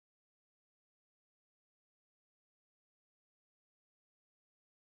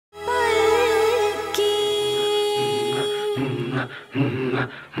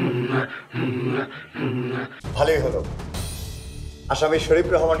ভালোই হলো, আসামি শরীফ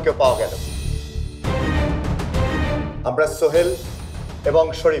রহমানকে পাওয়া গেল। আমরা সোহেল এবং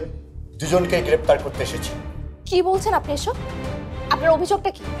শরীফ দুজনকে গ্রেফতার করতে এসেছি। কি বলছেন আপনি এসব? আপনার অভিযোগটা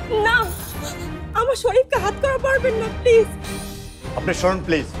কি? না, আমার শরীফকে হাত করা পারবেন না, প্লিজ। আপনি শুনুন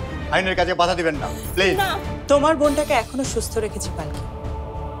প্লিজ, আইনের কাজে বাধা দিবেন না প্লিজ। না, তোমার বোনটাকে এখনো সুস্থ রেখেছি পালকি।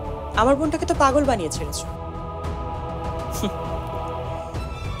 আমার বোনটাকে তো পাগল বানিয়ে ছেড়েছো।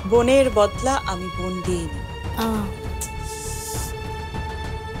 বোনের বদলা আমি বোন দিয়ে নিই।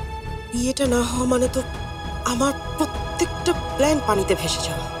 বিয়েটা না হওয়া মানে তো আমার প্রত্যেকটা প্ল্যান পানিতে ভেসে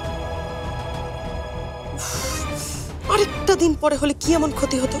যাওয়া। আরেকটা দিন পরে হলে কি এমন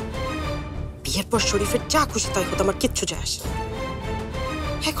ক্ষতি হতো? বিয়ের পর শরীফের যা খুশি তাই হতো, আমার কিচ্ছু যায় আসে।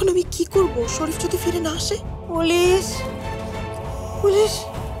 এখন আমি কি করব শরীফ যদি ফিরে না আসে? পুলিশ পুলিশ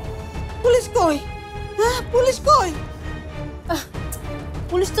পুলিশ কই? হ্যাঁ, পুলিশ কই?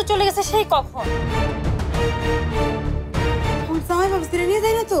 পুলিশ তো চলে গেছে সেই কখন। জামাই বাবাজিকে নিয়ে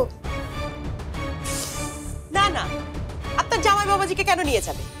যায় না তো? না না, আপনার জামাই বাবাজিকে কেন নিয়ে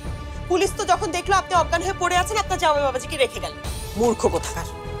যাবে? পুলিশ তো যখন দেখলো আপনি অজ্ঞান হয়ে পড়ে আছেন, আপনার জামাই বাবাজিকে রেখে গেল। মূর্খ কোথাকার।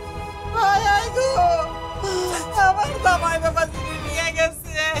 আমার জামাই বাবাজিকে নিয়ে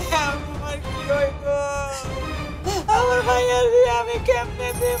গেছে, আমার কি হইব? আমার ভাইয়ের বিয়ে আমি কেমনে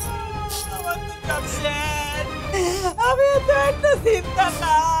দেব? আমার তো সব শেষ। আমি তো একটা চিন্তা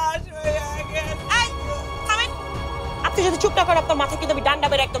লাশ হয়ে গেছে। আপনি যদি চুপ না করেন, আপনার মাথা কিন্তু আমি ডান্ডা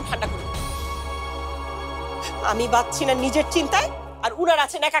বের একদম ঠান্ডা করে। আমি বাঁচছি না নিজের চিন্তায়, আর উনার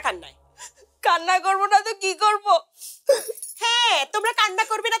আছেন একা কান্নায়। কান্না করবো না তো কি করব? হ্যাঁ, তোমরা কান্না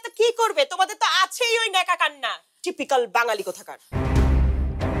করবে না তো কি করবে? তোমাদের তো আছেই ওই নেকা কান্না। টিপিক্যাল বাঙালি কোথাকার।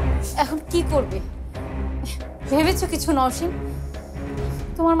 এখন কি করবে ভেবেছো কিছু নওশিন?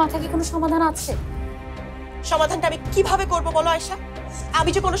 তোমার মাথায় কি কোনো সমাধান আছে? সমাধানটা আমি কিভাবে করব বলো আয়েশা? আমি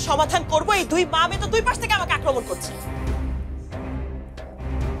যে কোনো সমাধান করব, এই দুই মা মেয়ে তো দুই পাশ থেকে আমাকে আক্রমণ করছে।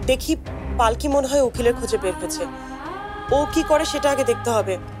 দেখি পালকি মনে হয় উকিলের খোঁজে বের হয়েছে। ও কি করে সেটা আগে দেখতে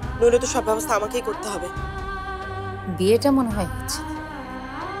হবে, নইলে তো সব ব্যবস্থা আমাকেই করতে হবে। বিয়েটা মনে হয় হচ্ছে,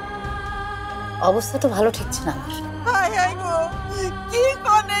 অবস্থা তো ভালো ঠেকছে না আমার। হায় হায় গো, কি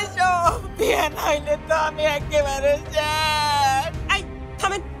কোনে সব? বিয়ে না হইলে তো আমি একেবারে শেষ। এই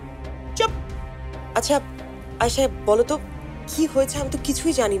থামেন, চুপ। আচ্ছা আয়েশা, বলো তো কি হয়েছে? আমি তো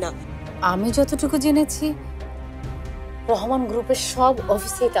কিছুই জানি না। আমি যতটুকু জেনেছি, রহমান গ্রুপের সব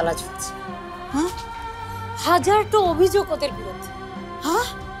অফিসেই তালা ঝুলছে। হ্যাঁ, হাজারটা অভিযোগ ওদের বিরুদ্ধে। হ্যাঁ,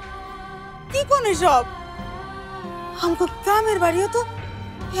 কি কোনে সব? আমগো গ্রামের বাড়িও তো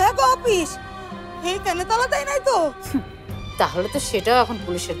হ্যাঁ গো অফিস, এইখানে তালা দেয় নাই তো? তাহলে তো সেটাও এখন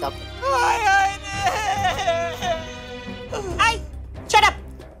পুলিশের দাবি। I shut up.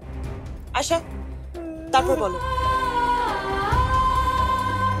 আশা, তারপর বলো।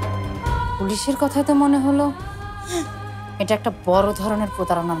 পুলিশের কথায় তো মনে হলো এটা একটা বড় ধরনের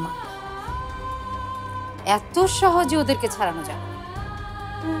প্রতারণার মামলা। এত সহজে ওদেরকে ছাড়ানো যাবে?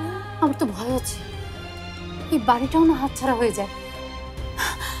 আমার তো ভয় হচ্ছে এই বাড়িটাও না হাতছাড়া হয়ে যায়।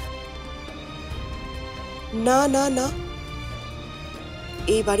 না না না,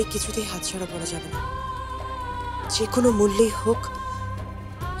 এই বাড়ি কিছুতেই হাতছাড়া করা যাবে না। যে কোনো মূল্যেই হোক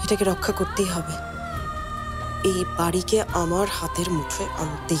এটাকে রক্ষা করতেই হবে। এই বাড়িকে আমার হাতের মুঠোয়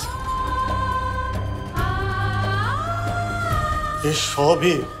আনতেই হবে। এ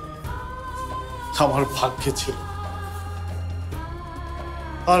সবই আমার ভাগ্যে ছিল,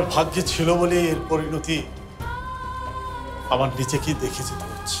 আর ভাগ্যে ছিল বলে এর পরিণতি আমার নিজেকেই দেখে যেতে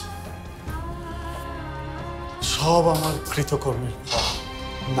হচ্ছে। সব আমার কৃতকর্মের ফল।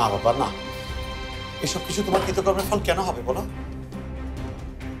 না বাবা না, এসব কিছু তোমার কৃতকর্মের ফল কেন হবে বলো?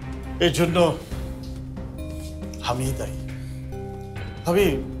 এর জন্য আমি দায়ী। আমি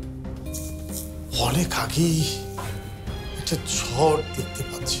অনেক আগেই একটা ঝড় দেখতে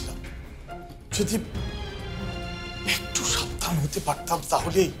পাচ্ছিলাম। যদি একটু সাবধান হতে পারতাম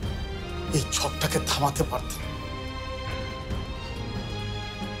তাহলে এই ঝড়টাকে থামাতে পারতাম,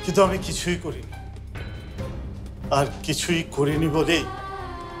 কিন্তু আমি কিছুই করিনি। আর কিছুই করিনি বলেই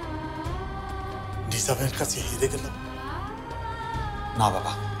নিজামের কাছে হেরে গেলাম। না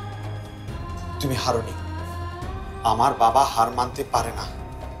বাবা, তুমি হারোনি। আমার বাবা হার মানতে পারে না।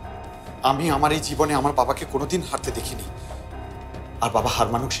 আমি আমার এই জীবনে আমার বাবাকে কোনোদিন হারতে দেখিনি, আর বাবা হার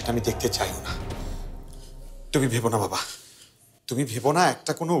মানুক সেটা আমি দেখতে চাইও না। তুমি ভেবো না বাবা, তুমি ভেবো না,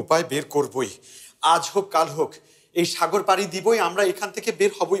 একটা কোনো উপায় বের করবই। আজ হোক কাল হোক এই সাগর পাড়ি দিবই, আমরা এখান থেকে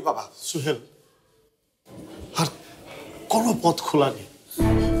বের হবই বাবা। সুহেল, আর কোনো পথ খোলা নেই।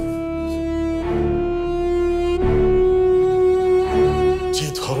 যে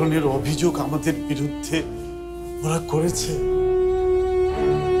ধরনের অভিযোগ আমাদের বিরুদ্ধে ওরা করেছে,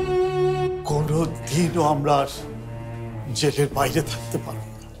 কোনোদিনও আমরা আর জেলের বাইরে থাকতে পারবো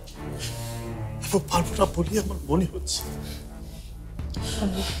না, এবং পারবো না বলে আমার মনে হচ্ছে।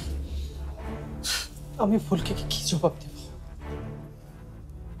 আমি ফুলকে কি জবাব দেব?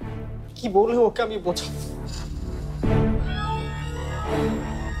 কি বলে ওকে আমি বোঝাবো?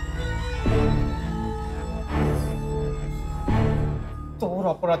 তোর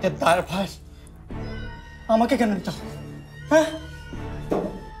অপরাধের দায় ভাই আমাকে কেন নিতে হবে? হ্যাঁ,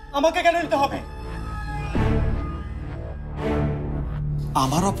 আমাকে কেন নিতে হবে?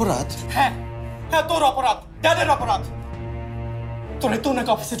 আমার অপরাধ? হ্যাঁ হ্যাঁ, তোর অপরাধ, ড্যাডের অপরাধ। তোরে তো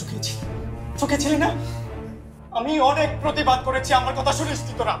নাকি অফিসে ঢুকেছিলি না? আমি অনেক প্রতিবাদ করেছি, আমার কথা শুনিস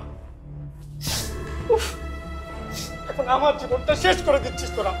তোরা। এখন আমার জীবনটা শেষ করে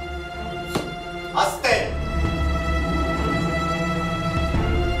দিচ্ছিস তোরা। আস্তে,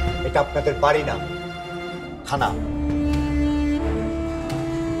 এটা আপনাদের বাড়ি না, থানা।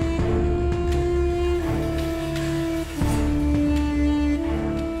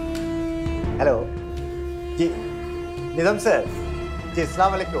 হ্যালো, জি নিজাম স্যার। জি,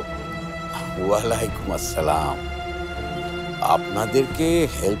 আসসালামু আলাইকুম। ওয়ালাইকুম আসসালাম। আপনাদেরকে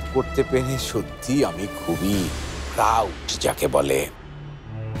হেল্প করতে পেরে সত্যি আমি খুবই প্রাউড, যাকে বলে।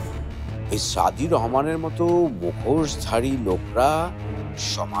 এই সাদি রহমানের মতো মুখোশধারী লোকরা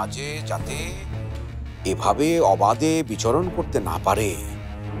সমাজে যাতে এভাবে অবাধে বিচরণ করতে না পারে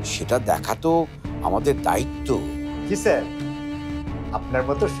সেটা দেখা তো আমাদের দায়িত্ব। জি স্যার, আপনার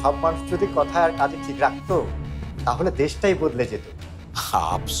মতো সব মানুষ যদি কথা আর কাজে ঠিক রাখতো তাহলে দেশটাই বদলে যেত।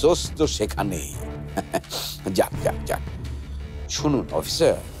 আফসোস তো সেখানেই। যাক যাক যাক, শুনুন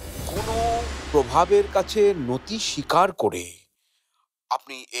অফিসার, কোনো প্রভাবের কাছে নতি স্বীকার করে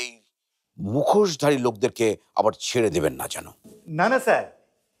আপনি এই মুখোশধারী লোকদেরকে আবার ছেড়ে দেবেন না যেন। না না স্যার,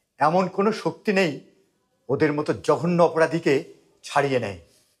 এমন কোনো শক্তি নেই ওদের মতো জঘন্য অপরাধীকে ছাড়িয়ে নেয়।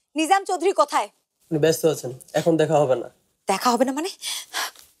 নিজাম চৌধুরী কোথায়? উনি ব্যস্ত আছেন, এখন দেখা হবে না। দেখা হবে না মানে?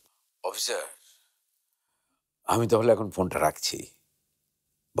 অফিসার, আমি তাহলে এখন ফোনটা রাখছি।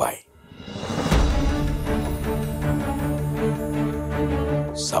 By.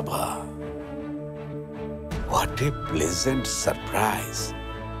 Saba, what a pleasant surprise.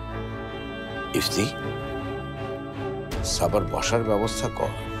 Ifti, সাবার বসার ব্যবস্থা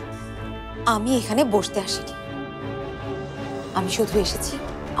কর। আমি এখানে বসতে আসিনি, আমি শুধু এসেছি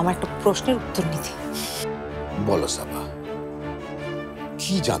আমার একটা প্রশ্নের উত্তর নিতে। বলো সাবা,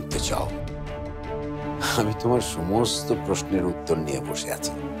 কি জানতে চাও? আমি তোমার সমস্ত প্রশ্নের উত্তর নিয়ে বসে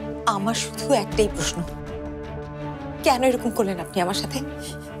আছি। আমার শুধু একটাই প্রশ্ন, কেন এরকম করলেন আপনি আমার সাথে?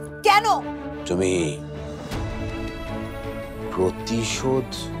 কেন? তুমি প্রতিশোধ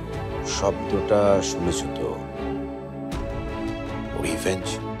শব্দটা শুনেছ তো? রিভেঞ্জ।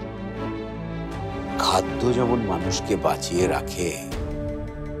 খাদ্য যেমন মানুষকে বাঁচিয়ে রাখে,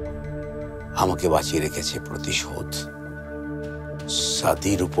 আমাকে বাঁচিয়ে রেখেছে প্রতিশোধ।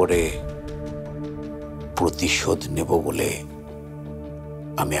 সাদির উপরে প্রতিশোধ নেব বলে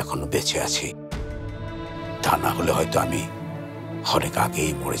আমি এখনো বেঁচে আছি। তা না হলে হয়তো আমি অনেক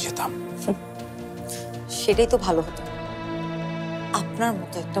আগেই মরে যেতাম। সেটাই তো ভালো হতো। আপনার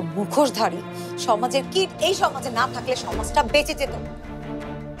মতো একটা মুখোশধারী সমাজের কীট এই সমাজে না থাকলে সমাজটা বেঁচে যেত।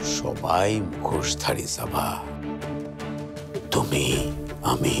 সবাই মুখোশধারী সাবা, তুমি,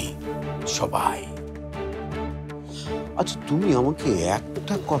 আমি, সবাই। আচ্ছা, তুমি আমাকে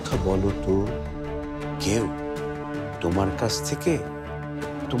একটা কথা বলো তো, কেউ তোমার কাছ থেকে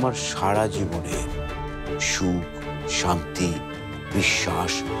তোমার সারা জীবনের সুখ, শান্তি,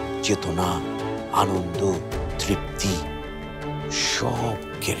 বিশ্বাস, চেতনা, আনন্দ, তৃপ্তি সব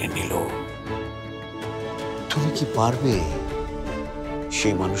কেড়ে নিল, তুমি কি পারবে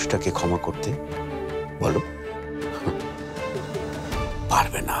সেই মানুষটাকে ক্ষমা করতে? বলো।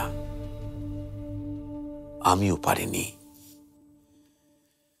 পারবে না, আমিও পারিনি।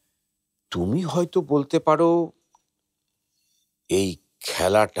 তুমি হয়তো বলতে পারো, এই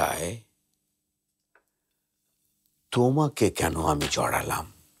খেলাটায় তোমাকে কেন আমি জড়ালাম?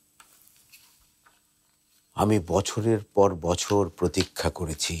 আমি বছরের পর বছর প্রতীক্ষা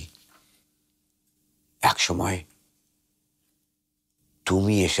করেছি, একসময়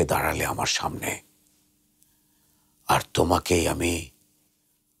তুমি এসে দাঁড়ালে আমার সামনে, আর তোমাকেই আমি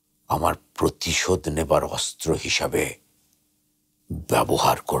আমার প্রতিশোধ নেবার অস্ত্র হিসাবে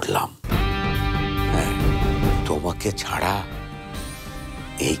ব্যবহার করলাম। হ্যাঁ, তোমাকে ছাড়া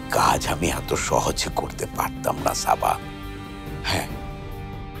এই কাজ আমি এত সহজে করতে পারতাম না সাবা। হ্যাঁ,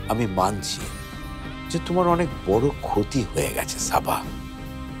 আমি মানছি যে তোমার অনেক বড় ক্ষতি হয়ে গেছে সাবা,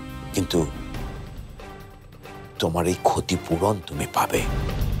 কিন্তু তোমার এই ক্ষতিপূরণ তুমি পাবে।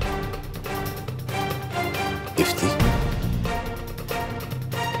 ইফতি,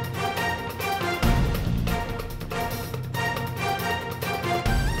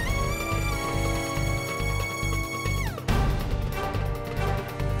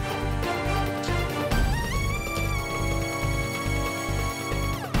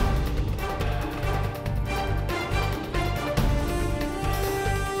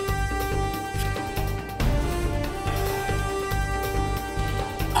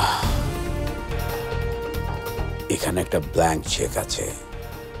 এখানে একটা ব্ল্যাঙ্ক চেক আছে,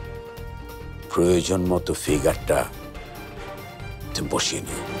 প্রয়োজন মতো ফিগারটা তুমি বসিয়ে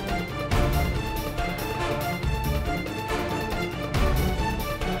নিও।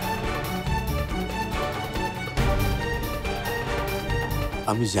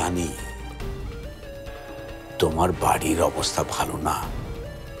 আমি জানি তোমার বাড়ির অবস্থা ভালো না,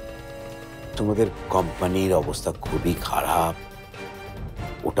 তোমাদের কোম্পানির অবস্থা খুবই খারাপ,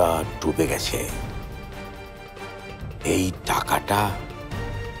 ওটা ডুবে গেছে। এই টাকাটা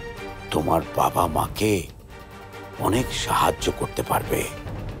তোমার বাবা মাকে অনেক সাহায্য করতে পারবে।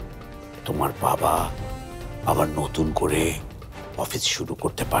 তোমার বাবা আবার নতুন করে অফিস শুরু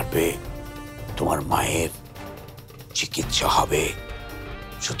করতে পারবে, তোমার মায়ের চিকিৎসা হবে।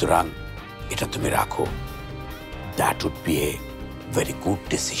 সুতরাং এটা তুমি রাখো। That would B a very good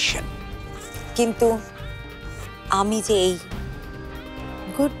decision. কিন্তু আমি যে এই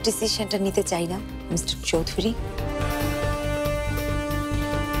গুড ডিসিশনটা নিতে চাই না মিস্টার চৌধুরী।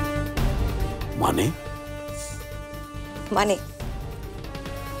 মানে মানে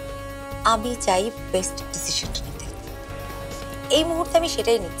আমি চাই বেস্ট ডিসিশনটা নিতে। এই মুহূর্তে আমি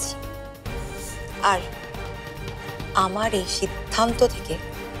সেটাই নিচ্ছি, আর আমার এই সিদ্ধান্ত থেকে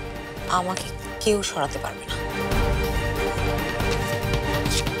আমাকে কেউ সরাতে পারবে না।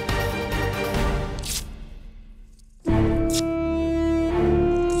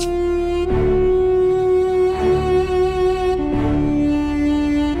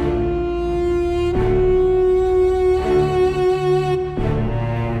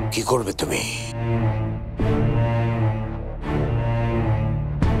 কি করবে তুমি?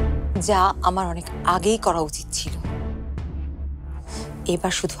 যা আমার অনেক আগেই করা উচিত ছিল।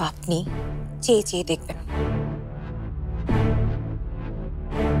 এবার শুধু আপনি চেয়ে চেয়ে দেখবেন।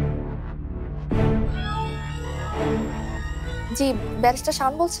 জি, ব্যারিস্টার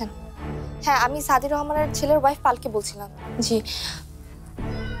শাওন বলছেন? হ্যাঁ, আমি সাদি রহমানের ছেলের ওয়াইফ পালকি বলছিলাম। জি।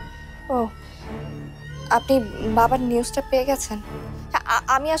 ও, আপনি বাবার নিউজটা পেয়ে গেছেন?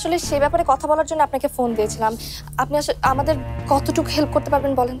 আমি আসলে সে ব্যাপারে কথা বলার জন্য আপনাকে ফোন দিয়েছিলাম। আপনি আমাদের কতটুকু হেল্প করতে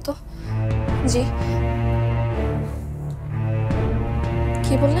পারবেন বলেন তো? জি।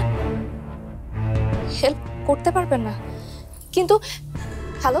 কি বললেন? হেল্প করতে পারবেন না? কিন্তু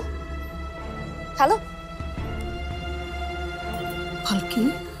হ্যালো হ্যালো পালকি,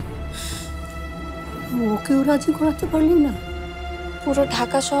 ওকেও রাজি করাতে পারলি না? পুরো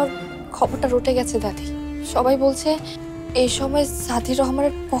ঢাকা শহর খবরটা রটে গেছে দাদি। সবাই বলছে এই সময় সাদি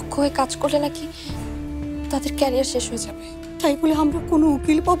রহমানের পক্ষ হয়ে কাজ করলে নাকি তাদের ক্যারিয়ার শেষ হয়ে যাবে। তাই বলে আমরা কোনো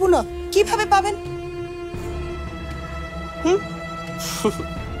উকিল পাবো না? কিভাবে পাবেন?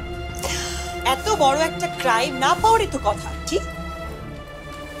 এত বড় একটা ক্রাইম না পাওয়ারই তো কথা। ঠিক,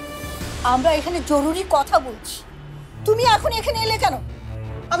 আমরা এখানে জরুরি কথা বলছি, তুমি এখন এখানে এলে কেন?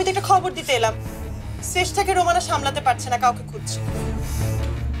 আমি তো একটা খবর দিতে এলাম। শ্রেষ্ঠাকে রোমানা সামলাতে পারছে না, কাউকে খুঁজছে।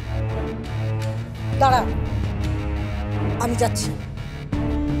 দাঁড়া, আমি যাচ্ছি।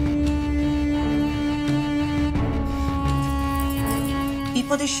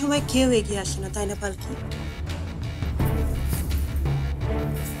 বিপদের সময় কেউ এগিয়ে আসে না, তাই না পালকি?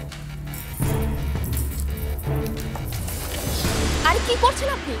 আর কি করছেন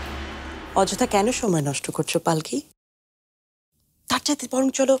আপনি? অযথা কেন সময় নষ্ট করছো পালকি? তার চাইতে বরং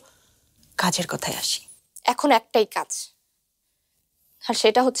চলো কাজের কথায় আসি। এখন একটাই কাজ, আর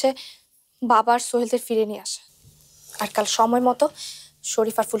সেটা হচ্ছে বাবার সোহেলদের ফিরে নিয়ে আসা, আর কাল সময় মতো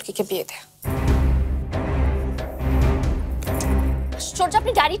শরীফ আর ফুলকিকে বিয়ে দেয়া। আশ্চর্য,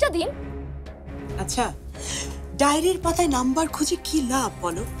 আপনি ডায়েরিটা দিন। আচ্ছা, ডায়েরির পাতায় নাম্বার খুঁজে কি লাভ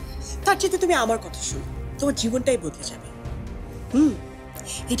বলো? তার চাইতে তুমি আমার কথা শোনো, তোমার জীবনটাই বদলে যাবে।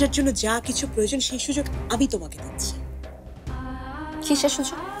 এটার জন্য যা কিছু প্রয়োজন সেই সুযোগ আমি তোমাকে দিচ্ছি। কিসের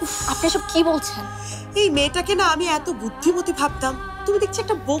সুযোগ? আপনি এসব কি বলছেন? এই মেয়েটাকে না আমি এত বুদ্ধিমতী ভাবতাম, তুমি দেখছি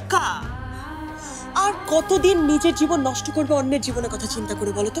একটা বোকা। আর কতদিন নিজের জীবন নষ্ট করবে অন্যের জীবনের কথা চিন্তা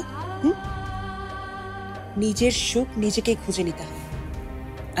করে বলো তো? নিজের সুখ নিজেকেই খুঁজে নিতে হয়,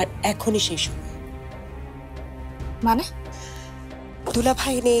 আর এখনই সেই সময়। মানে?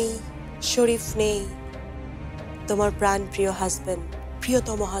 দুলাভাই নেই, শরীফ নেই, তোমার প্রাণ প্রিয় হাজবেন্ড,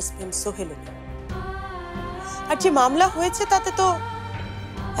 প্রিয়তম হাজবেন্ড সোহেল নেই। আর যে মামলা হয়েছে তাতে তো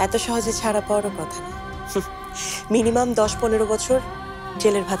এত সহজে ছাড়া পাওয়ারও কথা না। মিনিমাম 10-15 বছর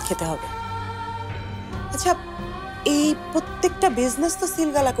জেলের ভাত খেতে হবে। আচ্ছা, এই প্রত্যেকটা বিজনেস তো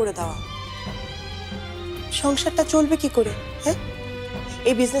সিলগালা করে দেওয়া, সংসারটা চলবে কি করে? হ্যাঁ,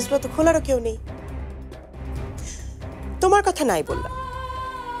 এই বিজনেসগুলো তো খোলারও কেউ নেই। তোমার কথা নাই বললাম,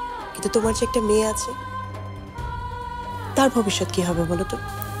 কিন্তু তোমার যে একটা মেয়ে আছে, তার ভবিষ্যৎ কি হবে বলো তো?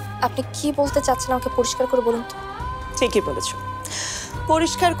 আপনি কি বলতে চাচ্ছেন আমাকে পরিষ্কার করে বলুন তো। ঠিকই বলেছো,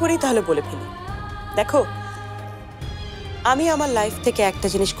 পরিষ্কার করি তাহলে বলে ফেলি। দেখো, আমি আমার লাইফ থেকে একটা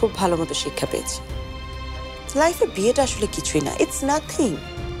জিনিস খুব ভালো মতো শিক্ষা পেয়েছি। লাইফে বিয়েটা আসলে কিছুই না, ইটস নাথিং।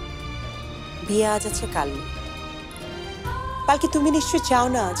 বিয়ে আজ আছে কাল নেই। পালকি, তুমি নিশ্চয়ই চাও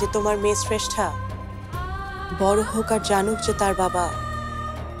না যে তোমার মেয়ে শ্রেষ্ঠা বড় হোক আর জানুক যে তার বাবা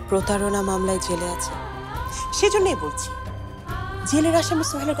প্রতারণা মামলায় জেলে আছে। সেজন্যই বলছি, জেলের আসামি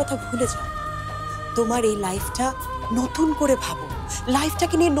সোহেলের কথা ভুলে যাও। তোমার এই লাইফটা নতুন করে ভাবো,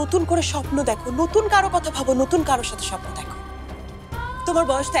 লাইফটাকে নিয়ে নতুন করে স্বপ্ন দেখো, নতুন কারো কথা ভাবো, নতুন কারোর সাথে স্বপ্ন দেখো। তোমার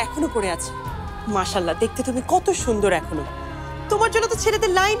বয়স তো এখনো পড়ে আছে। মাশাআল্লাহ, দেখতে তুমি কত সুন্দর এখনো। তোমার জন্য তো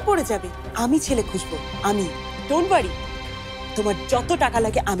ছেলেদের লাইন পড়ে যাবে। আমি ছেলে খুঁজবো, আমি। ডোন্ট ওয়ারি, তোমার যত টাকা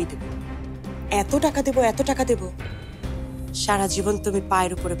লাগে আমি দেবো। এত টাকা দেবো, এত টাকা দেবো, সারা জীবন তুমি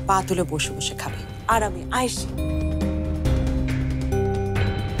পায়ের উপরে পা তুলে বসে বসে খাবে। আর আমি আয়েশি।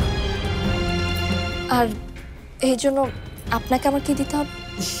 আর এই জন্য আপনাকে আমার কি দিতে হবে?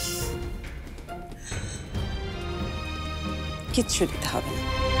 কিচ্ছু দিতে হবে না।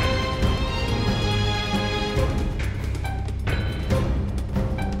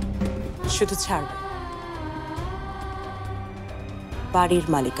 শুধু ছাড়বে বাড়ির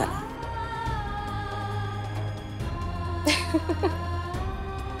মালিকানা।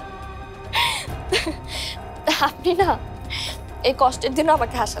 আপনি না এই কষ্টের দিনও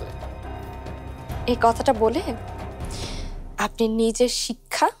আমাকে হাসালেন। এই কথাটা বলে আপনি নিজের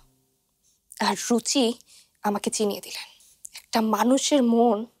শিক্ষা আর রুচি আমাকে চিনিয়ে দিলেন। একটা মানুষের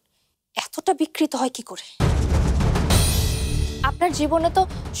মন এতটা বিকৃত হয় কি করে? আপনার জীবনে তো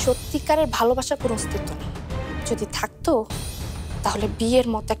সত্যিকারের ভালোবাসার কোনো অস্তিত্ব নেই। যদি থাকতো তাহলে বিয়ের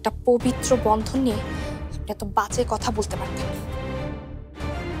মতো একটা পবিত্র বন্ধন নিয়ে আপনি এত বাজে কথা বলতে পারতেন।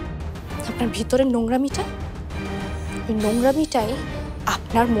 আপনার ভিতরের নোংরামিটা, ওই নোংরামিটাই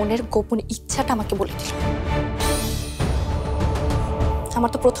আপনার মনের গোপন ইচ্ছাটা আমাকে বলে দিল। আমার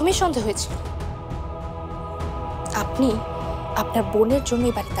তো প্রথমেই সন্দেহ হয়েছিল আপনি আপনার বোনের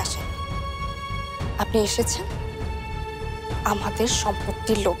জন্যই বাড়িতে আসেন। আপনি এসেছেন আমাদের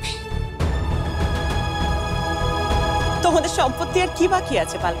সম্পত্তির লোভে। তোমাদের সম্পত্তি আর কি বাকি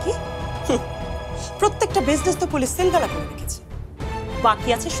আছে পালকি? প্রত্যেকটা বিজনেস তো পুলিশ সিলগালা করে রেখেছে। বাকি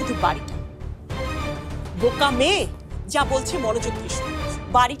আছে শুধু বাড়িটা। বোকা মেয়ে, যা বলছে মনোযোগ দিয়ে শোনো।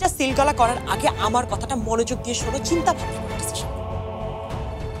 বাড়িটা সিলগালা করার আগে আমার কথাটা মনোযোগ দিয়ে শোনো, চিন্তা ভাবনা করতেছে।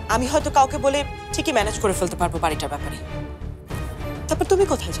 আমি হয়তো কাউকে বলে ঠিকই ম্যানেজ করে ফেলতে পারবো বাড়িটার ব্যাপারে। তারপর তুমি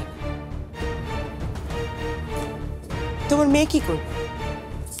কোথায় যাবে? তোমার মেয়ে কি করবে?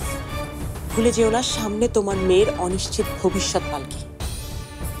 ভুলে যেও না, সামনে তোমার মেয়ের অনিশ্চিত ভবিষ্যৎ পালকি।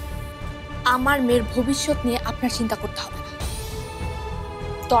 আমার মেয়ের ভবিষ্যৎ নিয়ে আপনার চিন্তা করতে হবে না।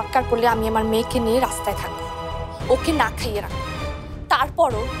 দরকার পড়লে আমি আমার মেয়েকে নিয়ে রাস্তায় থাকবো, ওকে না খাইয়ে রাখবো।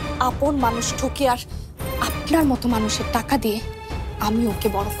 তারপরও আপন মানুষ ঠকে আর আপনার মতো মানুষের টাকা দিয়ে আমি ওকে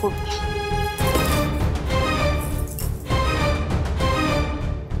বড় করব না।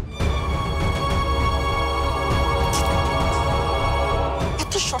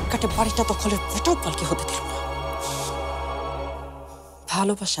 এত শর্টকাটে বাড়িটা দখলের ভোটাও পালকি হতে দিল না।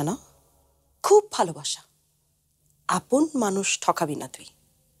 ভালোবাসা না, খুব ভালোবাসা। আপন মানুষ ঠকাবি না তুই।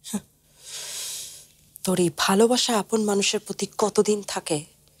 তোর এই ভালোবাসা আপন মানুষের প্রতি কতদিন থাকে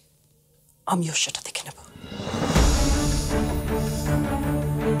আমিও সেটা দেখে নেব।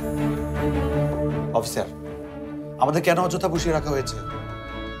 অফিসার, আমাদের কেন অযথা বসিয়ে রাখা হয়েছে?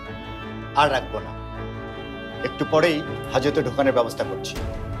 আর রাখবো না, একটু পরেই হাজতে ঢোকানোর ব্যবস্থা করছি।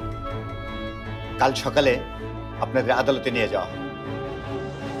 কাল সকালে আপনাদের আদালতে নিয়ে যাওয়া হবে।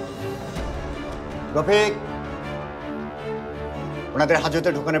 রফিক, ওনাদের হাজতে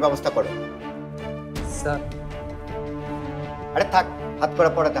ঢোকানোর ব্যবস্থা করো। স্যার। আরে থাক, হাত করা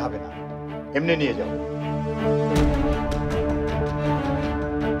পড়াতে হবে না, এমনি নিয়ে যাও।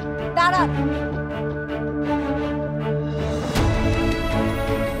 দাঁড়ান।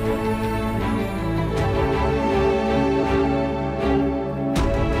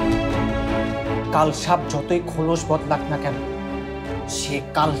 কাল সাপ যতই খোলস বদলাক না কেন, সে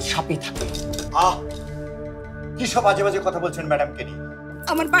কাল সাপই থাকে। আহ, কি সব বাজে বাজে কথা বলছেন ম্যাডামকে নিয়ে?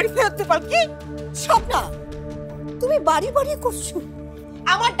 আমার বাড়ি ফেরতে পারকি? স্বপ্না, তুমি বাড়ি বাড়ি করছো।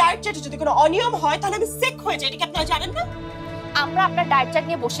 আমার ডায়েট চার্টে যদি কোনো অনিয়ম হয় তাহলে আমি সিক হয়ে যাই, এটা কি আপনারা জানেন না? আমরা আপনার ডায়েট চার্ট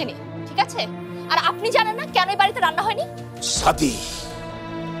নিয়ে বসে নেই, ঠিক আছে? আর আপনি জানেন না কেন এই বাড়িতে রান্না হয়নি? সাদি,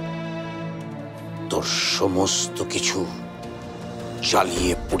 তোর সমস্ত কিছু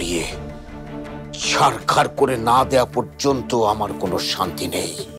জ্বালিয়ে পুড়িয়ে ছারখার করে না দেয়া পর্যন্ত আমার কোনো শান্তি নেই।